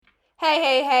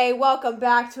Hey, welcome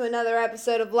back to another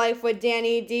episode of Life with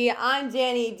Danny D. I'm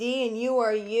Danny D and you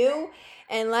are you,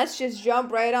 and let's just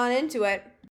jump right on into it.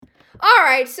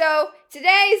 Alright, so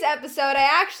today's episode, I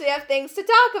actually have things to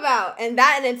talk about, and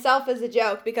that in itself is a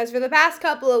joke, because for the past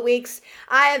couple of weeks,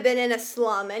 I have been in a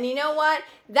slum, and you know what?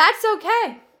 That's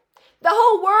okay. The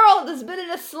whole world has been in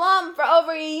a slum for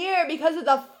over a year because of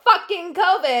the fucking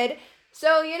COVID,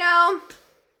 so you know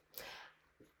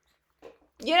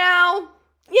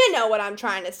what I'm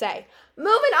trying to say.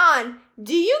 Moving on,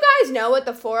 do you guys know what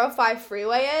the 405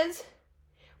 freeway is?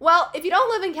 Well, if you don't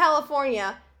live in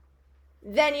California,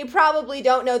 then you probably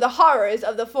don't know the horrors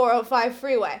of the 405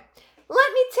 freeway.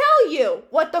 Let me tell you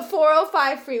what the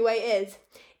 405 freeway is.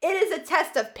 It is a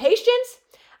test of patience,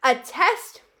 a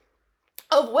test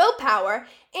of willpower,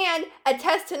 and a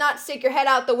test to not stick your head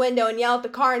out the window and yell at the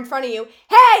car in front of you,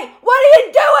 "Hey, what are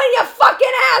you doing, you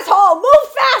fucking asshole?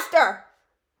 Move faster!"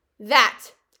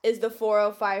 That is the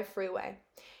 405 freeway.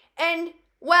 And,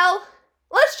 well,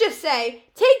 let's just say,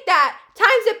 take that,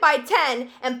 times it by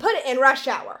 10, and put it in rush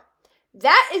hour.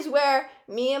 That is where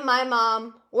me and my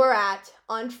mom were at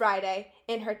on Friday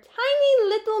in her tiny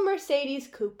little Mercedes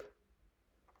coupe.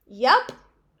 Yup.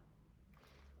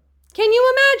 Can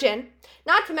you imagine?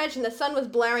 Not to mention the sun was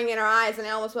blaring in our eyes and I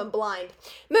almost went blind.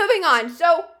 Moving on.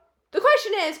 So, the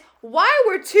question is, why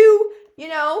were two,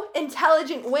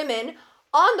 intelligent women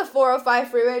on the 405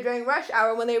 freeway during rush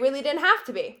hour when they really didn't have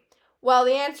to be? Well,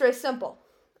 the answer is simple.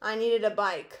 I needed a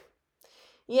bike.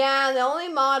 Yeah, the only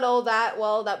model that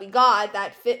we got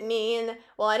that fit me, and,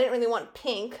 I didn't really want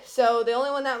pink, so the only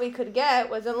one that we could get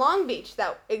was in Long Beach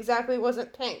that exactly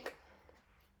wasn't pink.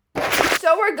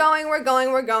 So we're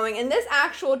going, and this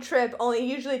actual trip only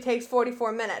usually takes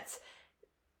 44 minutes.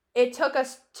 It took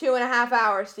us 2.5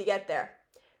 hours to get there.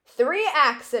 3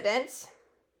 accidents,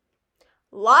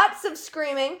 lots of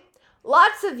screaming,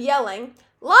 lots of yelling,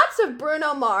 lots of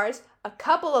Bruno Mars, a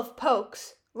couple of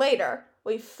pokes later,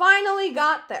 we finally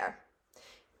got there.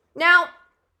 Now,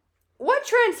 what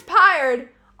transpired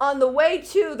on the way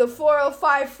to the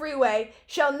 405 freeway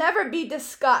shall never be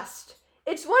discussed.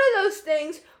 It's one of those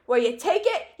things where you take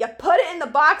it, you put it in the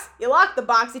box, you lock the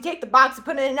box, you take the box, you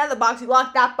put it in another box, you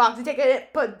lock that box, you take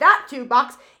it, put that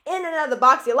box in another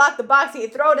box, you lock the box, and you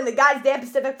throw it in the goddamn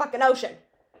Pacific fucking Ocean.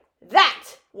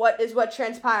 That is what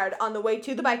transpired on the way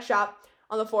to the bike shop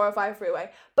on the 405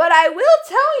 freeway. But I will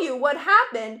tell you what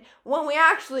happened when we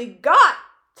actually got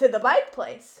to the bike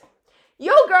place.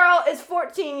 Yo girl is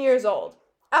 14 years old,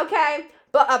 okay?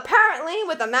 But apparently,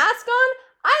 with a mask on,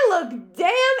 I look damn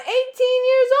 18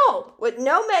 years old, with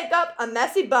no makeup, a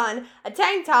messy bun, a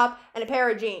tank top, and a pair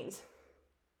of jeans.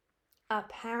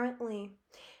 Apparently.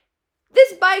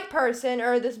 This bike person,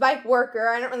 or this bike worker,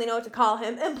 I don't really know what to call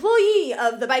him, employee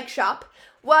of the bike shop,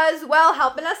 was,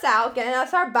 helping us out, getting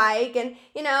us our bike, and,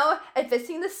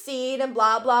 fixing the seat, and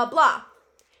blah, blah, blah.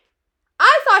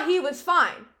 I thought he was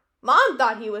fine. Mom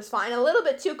thought he was fine, a little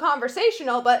bit too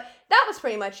conversational, but that was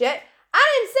pretty much it. I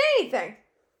didn't say anything.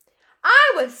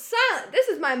 I was silent. This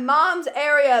is my mom's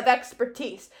area of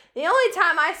expertise. The only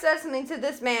time I said something to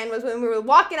this man was when we were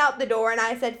walking out the door, and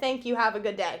I said, "Thank you, have a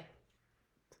good day."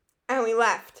 And we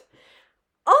left.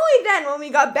 Only then, when we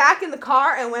got back in the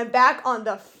car and went back on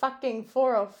the fucking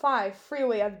 405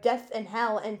 freeway of death and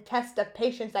hell and test of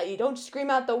patience that you don't scream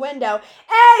out the window,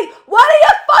 "Hey, what are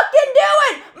you fucking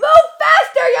doing? Move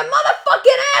faster, you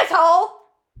motherfucking asshole!"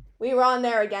 We were on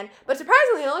there again. But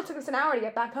surprisingly, it only took us an hour to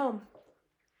get back home.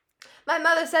 My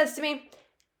mother says to me,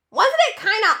 "Wasn't it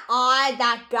kind of odd,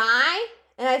 that guy?"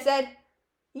 And I said,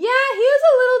 "Yeah, he was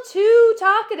a little too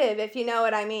talkative, if you know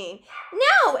what I mean."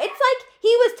 "No, it's like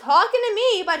he was talking to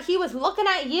me, but he was looking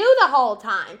at you the whole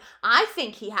time. I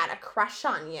think he had a crush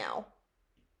on you."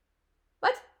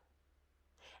 What?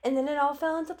 And then it all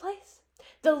fell into place.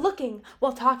 The looking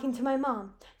while talking to my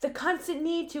mom, the constant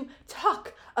need to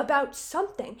talk about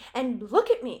something and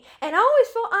look at me, and I always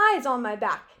felt eyes on my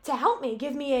back to help me,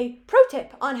 give me a pro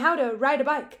tip on how to ride a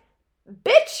bike.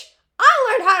 Bitch!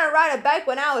 I learned how to ride a bike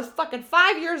when I was fucking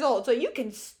 5 years old, so you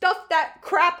can stuff that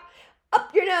crap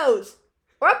up your nose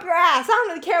or up your ass. I don't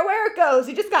really care where it goes.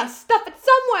 You just gotta stuff it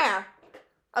somewhere.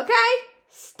 Okay?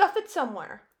 Stuff it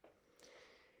somewhere.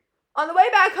 On the way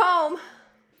back home,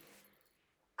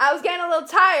 I was getting a little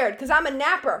tired because I'm a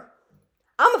napper.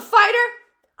 I'm a fighter.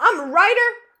 I'm a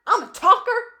writer. I'm a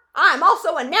talker. I'm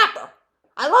also a napper.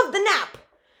 I love the nap.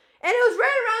 And it was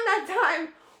right around that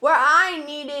time where I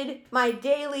needed my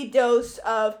daily dose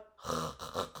of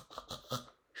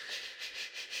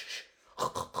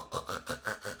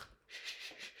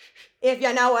if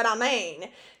you know what I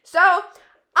mean. So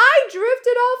I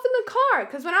drifted off in the car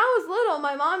because when I was little,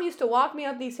 my mom used to walk me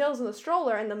up these hills in the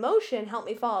stroller and the motion helped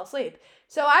me fall asleep.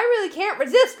 So I really can't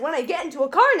resist when I get into a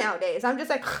car nowadays. I'm just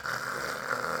like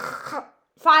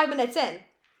 5 minutes in.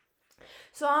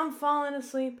 So I'm falling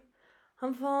asleep,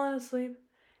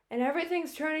 and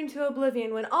everything's turning to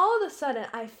oblivion when all of a sudden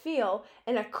I feel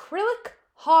an acrylic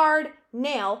hard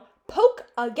nail poke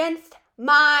against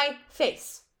my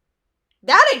face.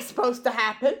 That ain't supposed to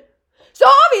happen. So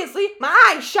obviously,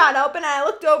 my eyes shot open and I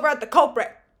looked over at the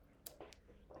culprit.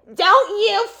 Don't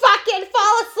you fucking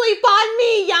fall asleep on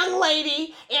me, young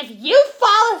lady. If you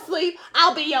fall asleep,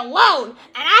 I'll be alone. And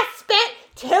I spent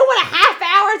 2.5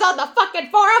 hours on the fucking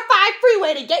 405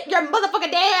 freeway to get your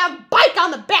motherfucking damn bike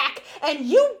on the back. And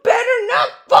you better not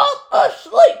fall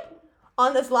asleep.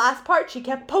 On this last part, she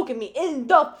kept poking me in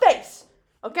the face.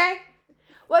 Okay?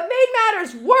 What made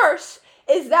matters worse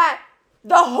is that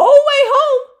the whole way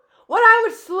home, when I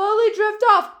would slowly drift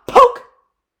off,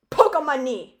 poke on my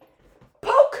knee.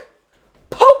 Poke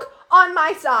on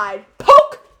my side.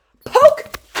 Poke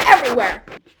everywhere.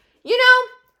 You know,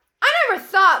 I never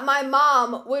thought my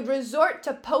mom would resort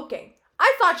to poking.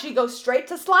 I thought she'd go straight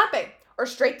to slapping, or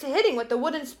straight to hitting with the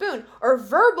wooden spoon, or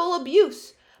verbal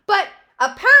abuse. But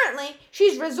apparently,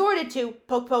 she's resorted to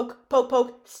poke,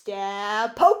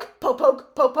 stab, poke, poke.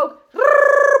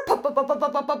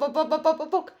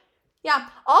 Yeah,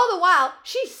 all the while,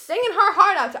 she's singing her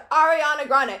heart out to Ariana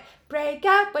Grande. Break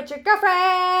up with your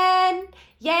girlfriend.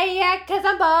 Yeah, 'cause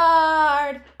I'm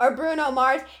bored. Or Bruno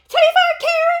Mars.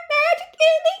 24-karat magic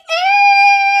in the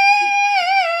air.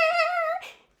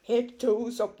 Hit to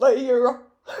some player.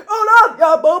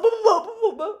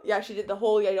 Oh, yeah, she did the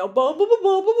whole,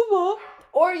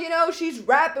 Or, she's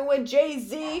rapping with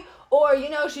Jay-Z. Or,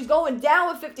 she's going down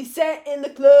with 50 Cent in the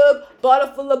club.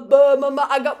 Bottle full of bub, mama,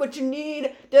 I got what you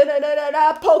need.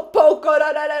 Da-da-da-da-da, poke,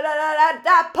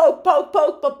 da-da-da-da-da-da, poke,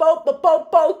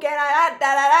 and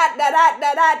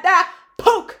da-da-da-da-da-da-da,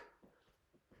 poke.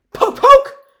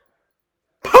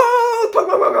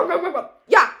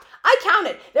 Yeah, I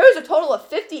counted. There was a total of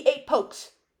 58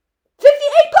 pokes.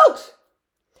 58 pokes!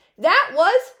 That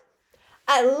was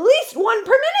at least one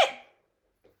per minute.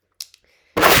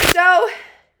 So,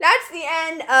 that's the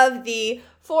end of the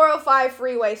 405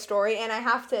 freeway story, and I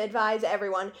have to advise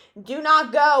everyone, do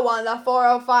not go on the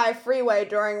 405 freeway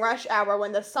during rush hour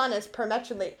when the sun is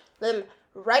perpetually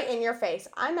right in your face.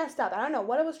 I messed up. I don't know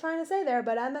what I was trying to say there,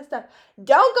 but I messed up.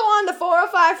 Don't go on the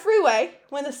 405 freeway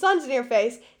when the sun's in your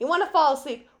face. You want to fall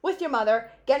asleep with your mother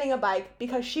getting a bike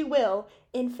because she will,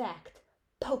 in fact,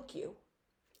 poke you.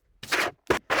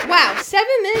 Wow, 7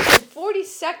 minutes and 40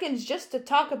 seconds just to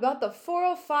talk about the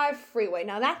 405 freeway.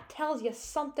 Now that tells you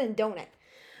something, don't it?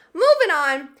 Moving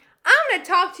on, I'm going to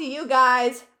talk to you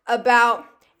guys about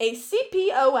a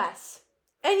CPOS.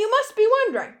 And you must be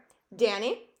wondering,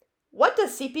 Danny, what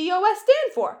does CPOS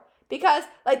stand for? Because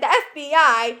like the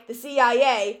FBI, the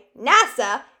CIA,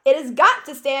 NASA, it has got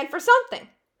to stand for something.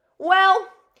 Well,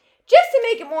 just to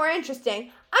make it more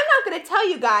interesting, I'm not going to tell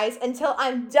you guys until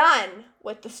I'm done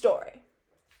with the story.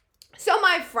 So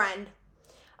my friend,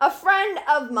 a friend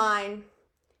of mine,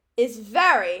 is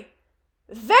very,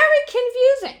 very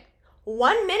confusing.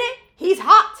 1 minute, he's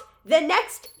hot. The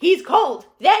next, he's cold.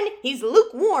 Then he's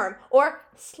lukewarm or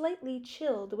slightly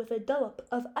chilled with a dollop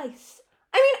of ice.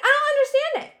 I mean, I don't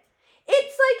understand it.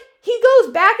 It's like he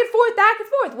goes back and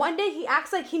forth. 1 day he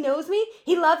acts like he knows me,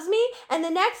 he loves me, and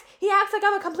the next he acts like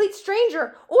I'm a complete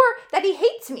stranger or that he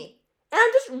hates me. And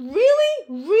I'm just really,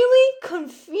 really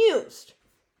confused.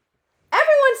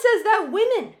 Everyone says that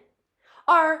women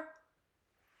are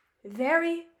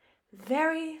very,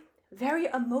 very, very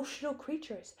emotional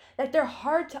creatures, that they're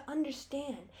hard to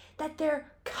understand, that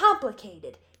they're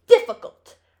complicated,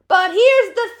 difficult. But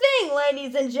here's the thing,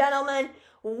 ladies and gentlemen,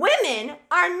 women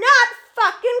are not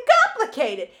fucking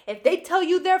complicated. If they tell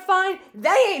you they're fine,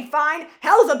 they ain't fine.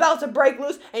 Hell's about to break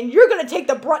loose, and you're gonna take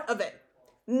the brunt of it.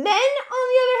 Men, on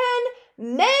the other hand,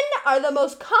 men are the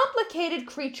most complicated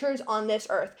creatures on this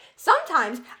earth.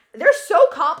 Sometimes they're so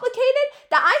complicated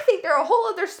that I think they're a whole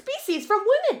other species from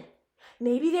women.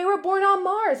 Maybe they were born on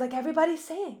Mars, like everybody's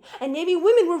saying. And maybe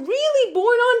women were really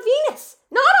born on Venus,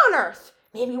 not on Earth.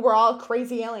 Maybe we're all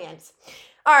crazy aliens.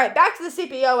 All right, back to the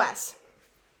CPOS.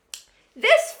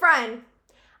 This friend,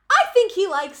 I think he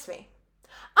likes me.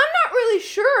 I'm not really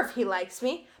sure if he likes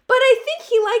me, but I think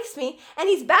he likes me, and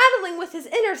he's battling with his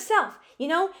inner self.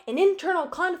 An internal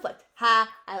conflict. Ha,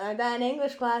 I learned that in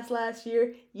English class last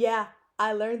year. Yeah,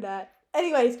 I learned that.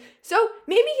 Anyways, so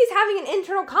maybe he's having an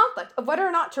internal conflict of whether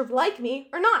or not to like me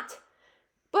or not.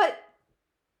 But,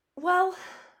 well,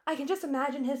 I can just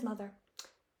imagine his mother.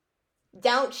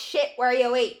 Don't shit where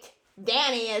you eat.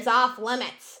 Danny is off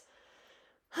limits.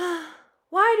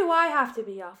 Why do I have to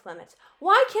be off limits?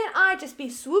 Why can't I just be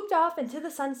swooped off into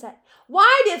the sunset?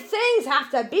 Why do things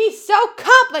have to be so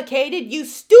complicated, you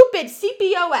stupid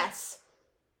CPOS?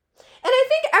 And I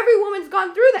think every woman's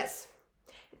gone through this.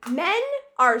 Men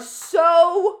are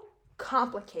so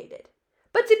complicated.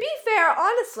 But to be fair,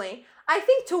 honestly, I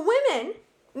think to women,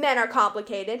 men are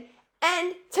complicated,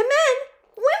 and to men,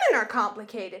 women are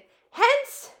complicated.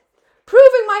 Hence,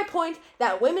 proving my point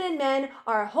that women and men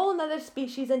are a whole nother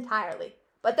species entirely.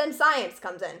 But then science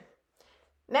comes in.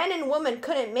 Men and women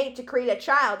couldn't mate to create a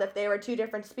child if they were two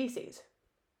different species.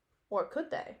 Or could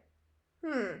they?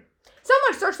 Someone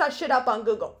search that shit up on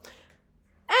Google.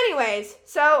 Anyways,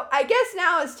 so I guess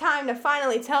now is time to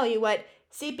finally tell you what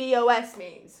CPOS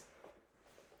means.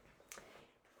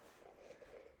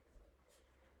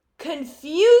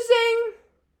 Confusing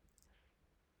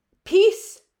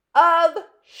piece of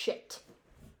shit.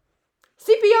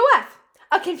 CPOF,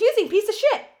 a confusing piece of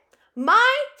shit.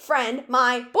 My friend,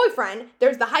 my boyfriend,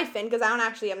 there's the hyphen because I'm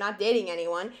not dating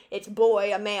anyone. It's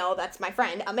boy, a male, that's my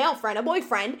friend. A male friend, a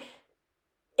boyfriend.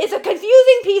 It's a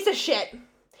confusing piece of shit. And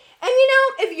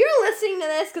if you're listening to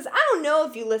this, because I don't know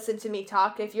if you listen to me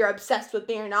talk, if you're obsessed with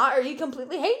me or not, or you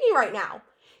completely hate me right now.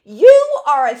 You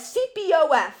are a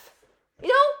CPOF.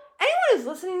 Anyone who's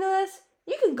listening to this,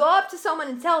 you can go up to someone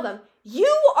and tell them,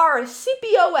 you are a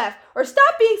CPOF, or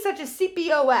stop being such a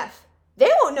CPOF.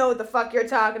 They won't know what the fuck you're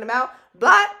talking about,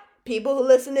 but people who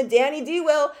listen to Danny D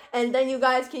will, and then you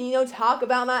guys can, talk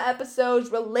about my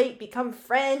episodes, relate, become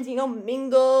friends,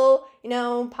 mingle,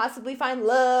 possibly find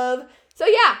love. So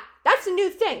yeah, that's a new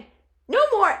thing. No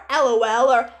more LOL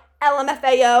or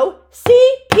LMFAO,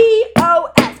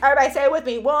 CPOS. Everybody say it with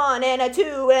me. 1 and a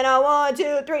 2 and a 1,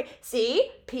 2, 3.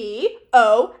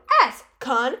 CPOS.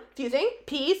 Confusing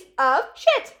piece of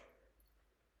shit.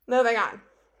 Moving on.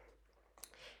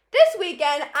 This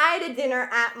weekend, I had a dinner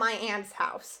at my aunt's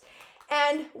house.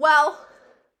 And, well,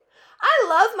 I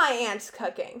love my aunt's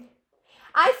cooking.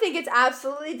 I think it's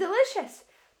absolutely delicious.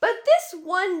 But this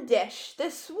one dish,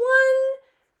 this one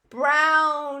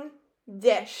brown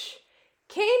dish,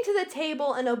 came to the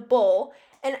table in a bowl,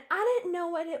 and I didn't know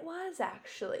what it was,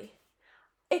 actually.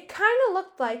 It kind of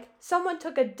looked like someone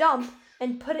took a dump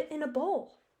and put it in a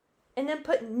bowl, and then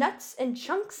put nuts and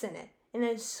chunks in it, and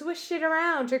then swished it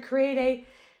around to create a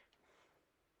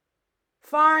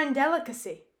foreign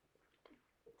delicacy.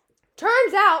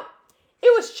 Turns out,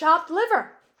 it was chopped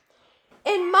liver.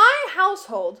 In my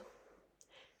household,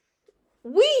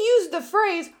 we use the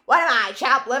phrase, what am I,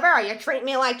 chopped liver? Are you treating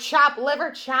me like chopped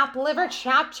liver, chop,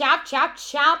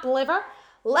 chop liver?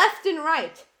 Left and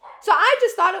right. So I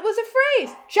just thought it was a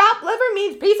phrase. Chopped liver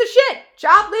means piece of shit.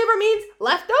 Chopped liver means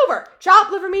leftover.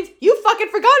 Chopped liver means you fucking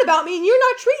forgot about me and you're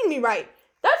not treating me right.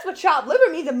 That's what chopped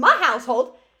liver means in my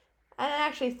household. I didn't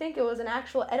actually think it was an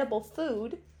actual edible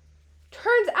food.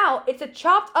 Turns out it's a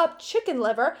chopped up chicken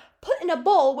liver put in a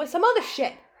bowl with some other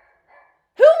shit.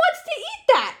 Who wants to eat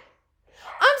that?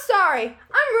 I'm sorry.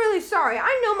 I'm really sorry.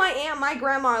 I know my aunt and my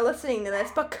grandma are listening to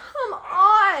this, but come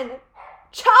on.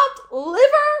 Chopped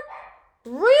liver?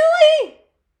 Really?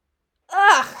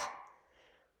 Ugh.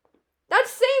 That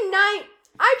same night,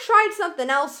 I tried something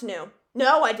else new.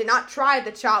 No, I did not try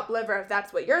the chopped liver, if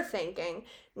that's what you're thinking.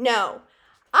 No.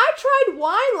 I tried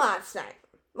wine last night.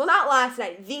 Well, not last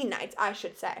night, the night, I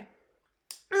should say.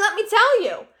 And let me tell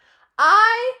you,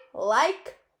 I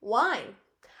like wine.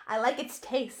 I like its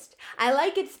taste. I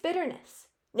like its bitterness.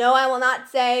 No, I will not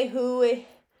say who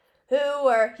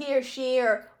or he or she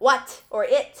or what or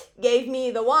it gave me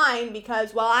the wine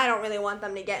because, well, I don't really want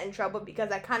them to get in trouble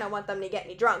because I kind of want them to get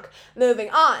me drunk. Moving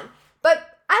on.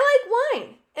 But I like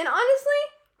wine. And honestly,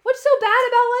 what's so bad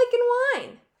about liking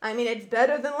wine? I mean, it's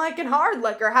better than liking hard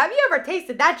liquor. Have you ever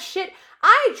tasted that shit?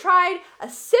 I tried a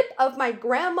sip of my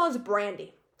grandma's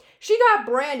brandy. She got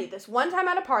brandy this one time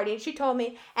at a party and she told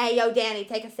me, hey, yo, Danny,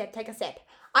 take a sip, take a sip.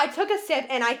 I took a sip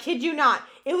and I kid you not,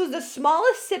 it was the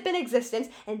smallest sip in existence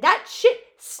and that shit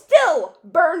still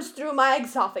burns through my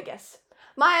esophagus.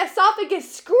 My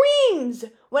esophagus screams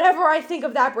whenever I think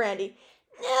of that brandy.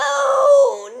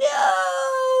 No,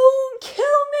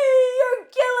 kill me, you're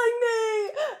killing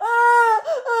me.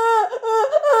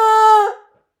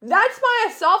 That's my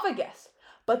esophagus.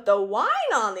 But the wine,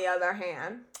 on the other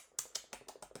hand,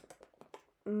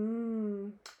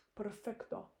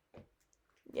 perfecto.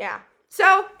 Yeah.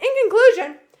 So, in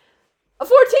conclusion, a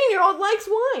 14-year-old likes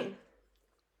wine.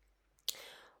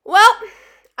 Well,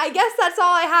 I guess that's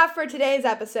all I have for today's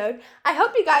episode. I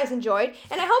hope you guys enjoyed,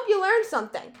 and I hope you learned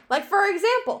something. Like, for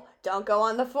example, don't go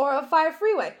on the 405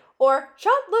 freeway, or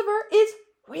chopped liver is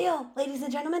real, ladies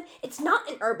and gentlemen. It's not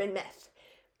an urban myth.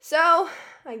 So,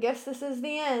 I guess this is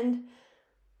the end.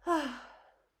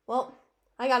 Well,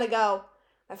 I gotta go.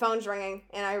 My phone's ringing,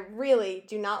 and I really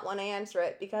do not want to answer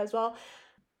it because, well,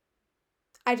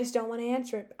 I just don't want to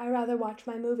answer it. I'd rather watch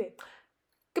my movie.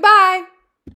 Goodbye!